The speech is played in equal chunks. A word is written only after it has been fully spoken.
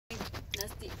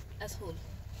That's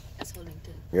holding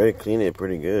too. You already cleaned it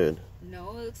pretty good.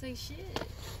 No, it looks like shit.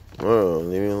 Oh,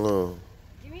 leave me alone.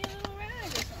 Give me a little rag or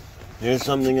something. There's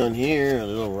something on here, a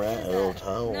little rat, a little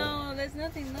towel. No, there's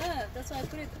nothing left. That's why I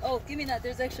put it. Oh, give me that.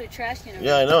 There's actually trash can over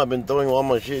Yeah, I know. I've been throwing all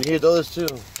my shit. Here, throw this too.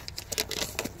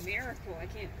 Miracle. I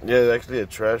can't. Yeah, it's actually a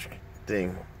trash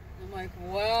thing. I'm like,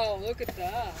 wow, look at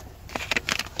that.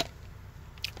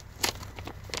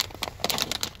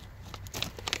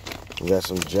 We got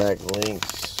some Jack Links,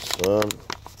 son.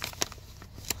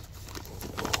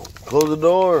 Close the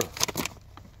door.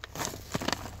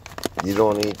 You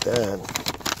don't eat that.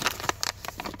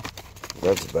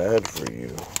 That's bad for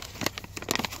you.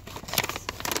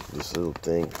 This little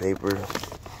thing, paper.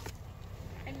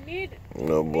 I need.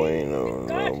 No bueno,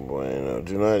 no bueno.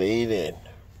 Do not eat it.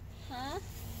 Huh?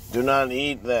 Do not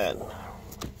eat that.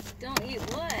 Don't eat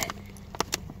what?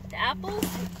 The apples?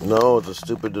 No, it's a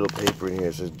stupid little paper in here.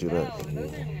 It says do not eat.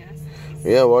 Those are nasty.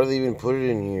 Yeah, why do they even put it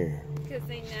in here? Because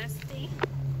they nasty.